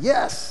say,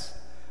 yes,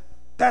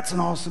 that's an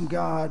awesome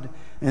God,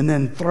 and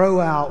then throw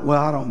out,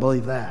 well, I don't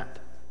believe that.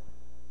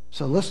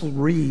 So let's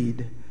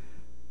read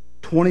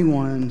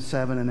 21,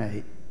 7 and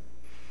 8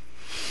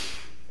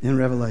 in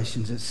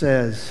Revelations. It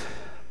says,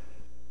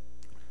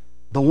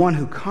 the one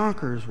who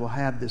conquers will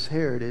have this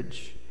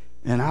heritage,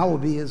 and I will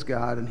be his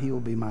God, and he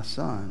will be my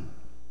son.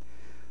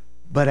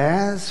 But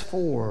as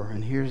for,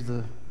 and here's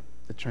the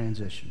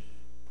transition,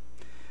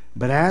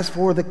 but as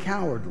for the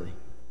cowardly,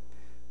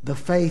 the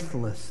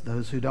faithless,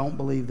 those who don't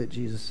believe that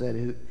Jesus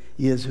said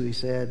he is who he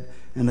said,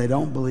 and they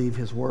don't believe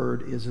his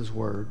word is his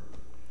word,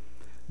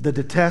 the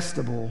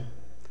detestable,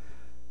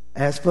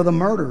 as for the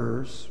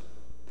murderers,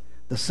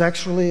 the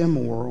sexually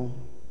immoral,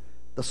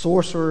 the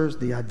sorcerers,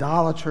 the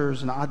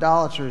idolaters, and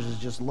idolaters is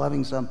just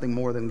loving something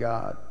more than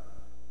God,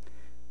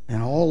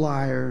 and all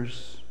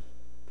liars,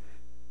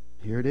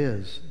 here it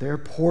is, their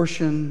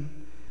portion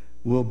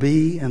will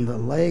be in the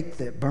lake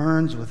that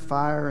burns with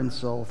fire and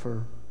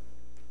sulfur,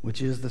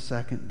 which is the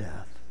second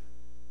death.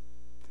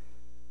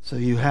 So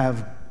you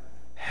have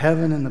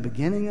heaven in the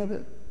beginning of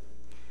it,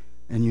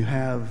 and you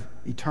have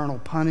eternal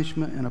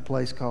punishment in a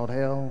place called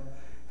hell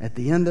at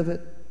the end of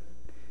it.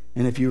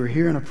 And if you were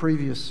here in a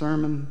previous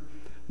sermon,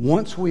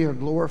 once we are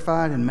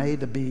glorified and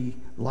made to be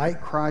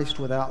like Christ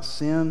without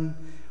sin,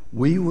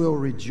 we will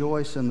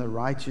rejoice in the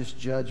righteous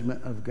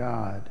judgment of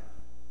God,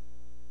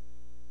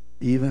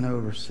 even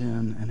over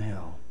sin and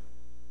hell,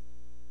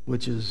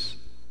 which is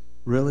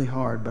really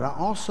hard. But I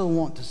also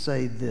want to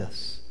say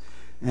this,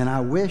 and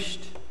I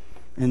wished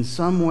in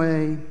some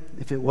way,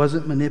 if it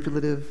wasn't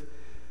manipulative,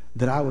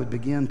 that I would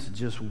begin to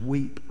just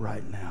weep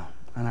right now.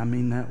 And I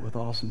mean that with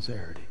all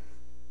sincerity.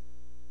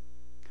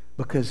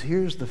 Because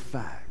here's the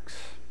facts.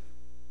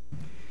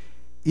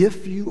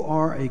 If you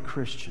are a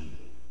Christian,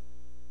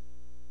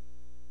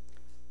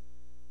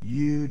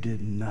 you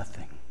did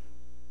nothing.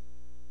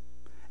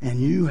 And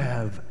you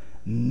have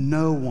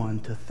no one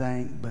to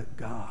thank but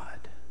God.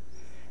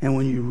 And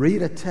when you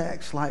read a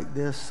text like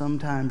this,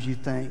 sometimes you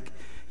think,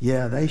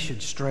 yeah, they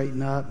should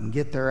straighten up and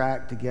get their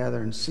act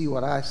together and see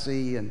what I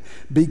see and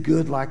be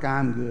good like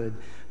I'm good.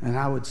 And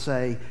I would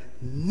say,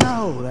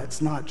 no, that's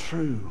not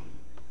true.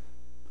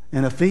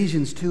 And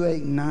Ephesians 2,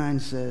 8 and 9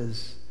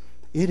 says,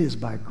 it is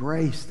by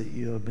grace that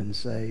you have been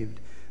saved,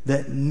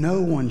 that no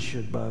one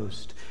should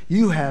boast.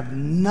 You have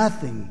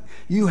nothing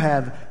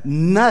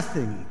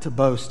to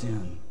boast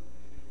in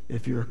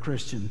if you're a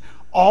Christian.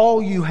 All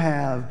you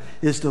have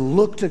is to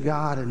look to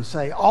God and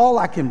say, all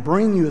I can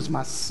bring you is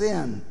my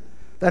sin.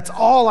 That's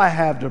all I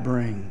have to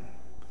bring.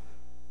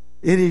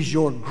 It is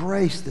your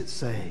grace that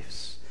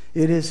saves.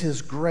 It is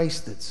His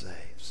grace that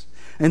saves.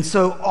 And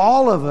so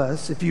all of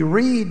us, if you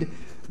read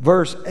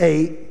verse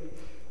 8,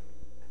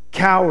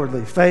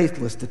 cowardly,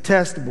 faithless,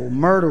 detestable,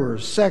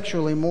 murderers,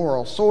 sexually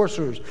immoral,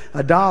 sorcerers,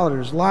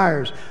 idolaters,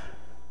 liars,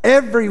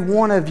 every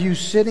one of you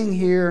sitting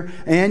here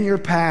and your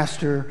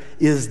pastor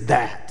is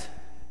that.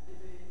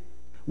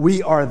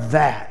 We are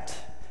that.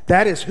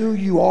 That is who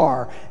you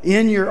are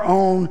in your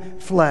own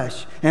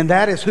flesh. And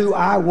that is who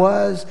I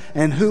was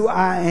and who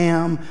I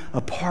am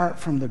apart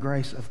from the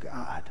grace of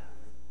God.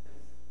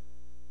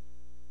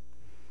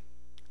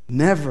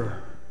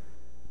 Never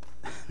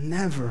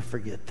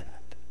forget that.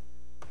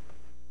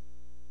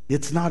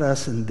 It's not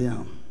us and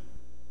them.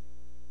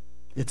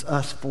 It's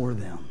us for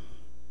them.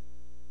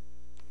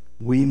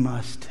 We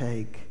must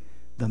take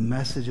the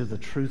message of the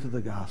truth of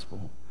the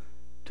gospel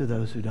to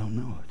those who don't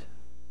know it.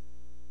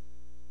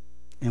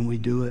 And we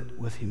do it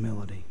with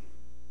humility.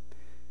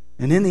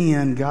 And in the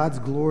end, God's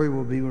glory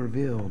will be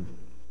revealed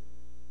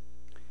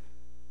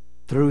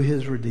through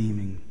His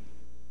redeeming.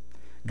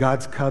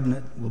 God's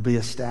covenant will be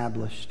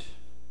established.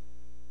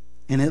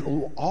 And it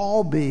will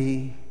all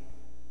be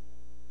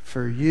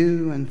for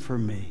you and for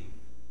me.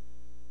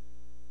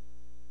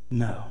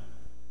 No.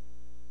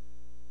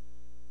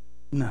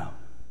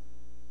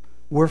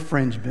 We're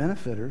fringe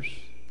benefiters.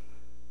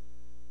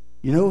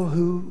 You know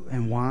who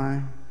and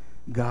why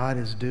God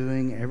is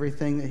doing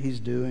everything that He's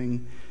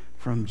doing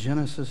from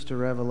Genesis to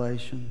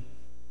Revelation?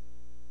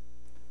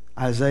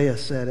 Isaiah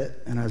said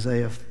it in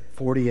Isaiah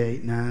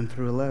 48, 9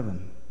 through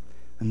 11.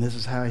 And this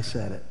is how he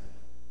said it.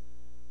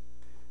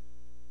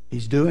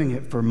 He's doing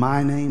it for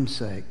my name's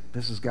sake.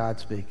 This is God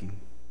speaking.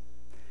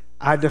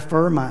 I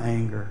defer my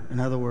anger. In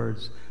other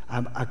words,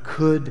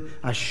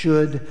 I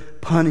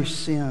should punish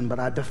sin, but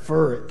I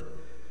defer it.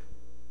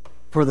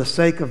 For the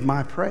sake of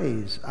my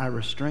praise, I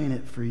restrain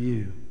it for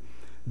you,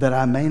 that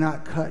I may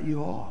not cut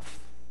you off.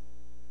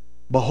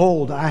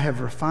 Behold, I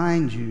have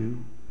refined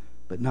you,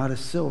 but not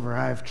as silver.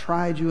 I have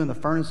tried you in the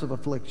furnace of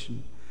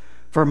affliction.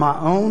 For my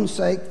own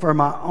sake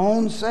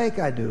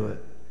I do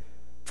it.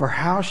 For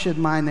how should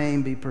my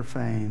name be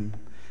profaned?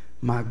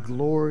 My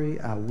glory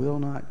I will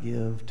not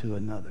give to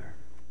another.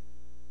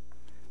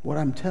 What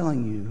I'm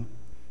telling you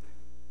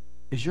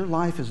is your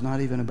life is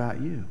not even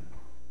about you.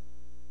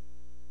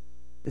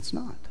 It's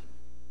not.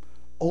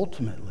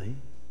 Ultimately,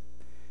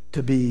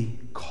 to be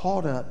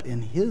caught up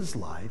in His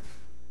life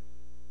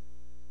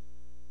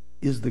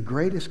is the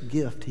greatest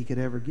gift he could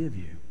ever give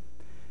you.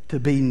 To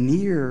be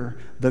near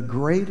the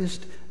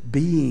greatest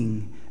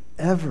being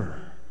ever.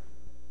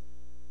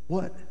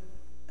 What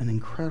an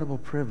incredible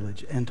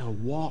privilege. And to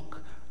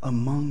walk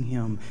among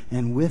him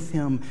and with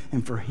him,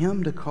 and for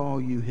him to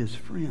call you his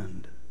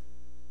friend.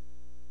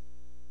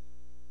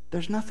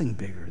 There's nothing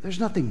bigger. There's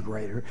nothing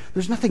greater.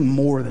 There's nothing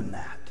more than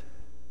that.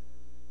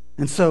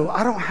 And so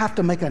I don't have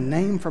to make a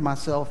name for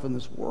myself in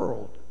this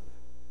world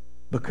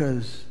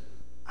because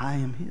I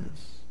am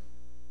his.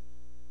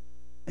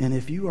 And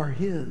if you are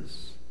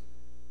his,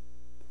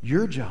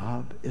 your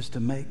job is to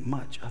make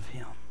much of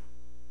him.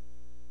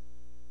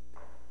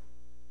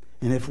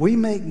 And if we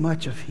make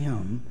much of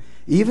him,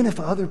 even if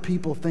other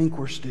people think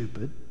we're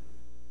stupid,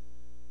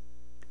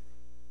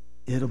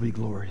 it'll be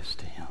glorious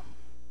to him.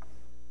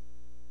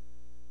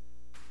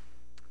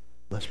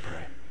 Let's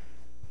pray.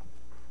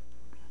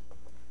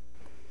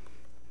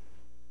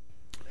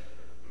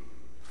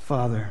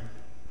 Father,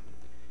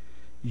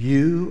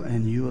 you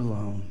and you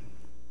alone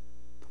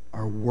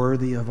are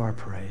worthy of our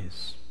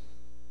praise.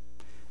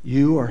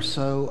 You are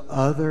so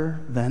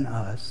other than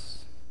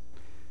us,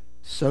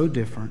 so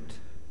different,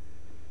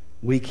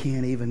 we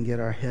can't even get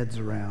our heads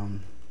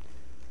around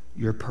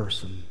your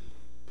person.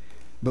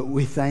 But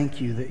we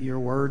thank you that your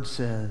word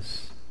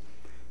says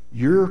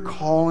you're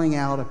calling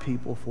out a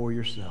people for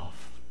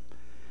yourself.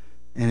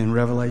 And in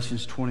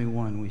Revelations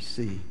 21, we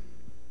see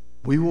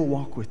we will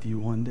walk with you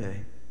one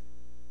day.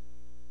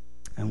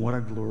 And what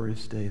a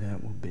glorious day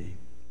that will be.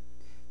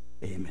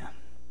 Amen.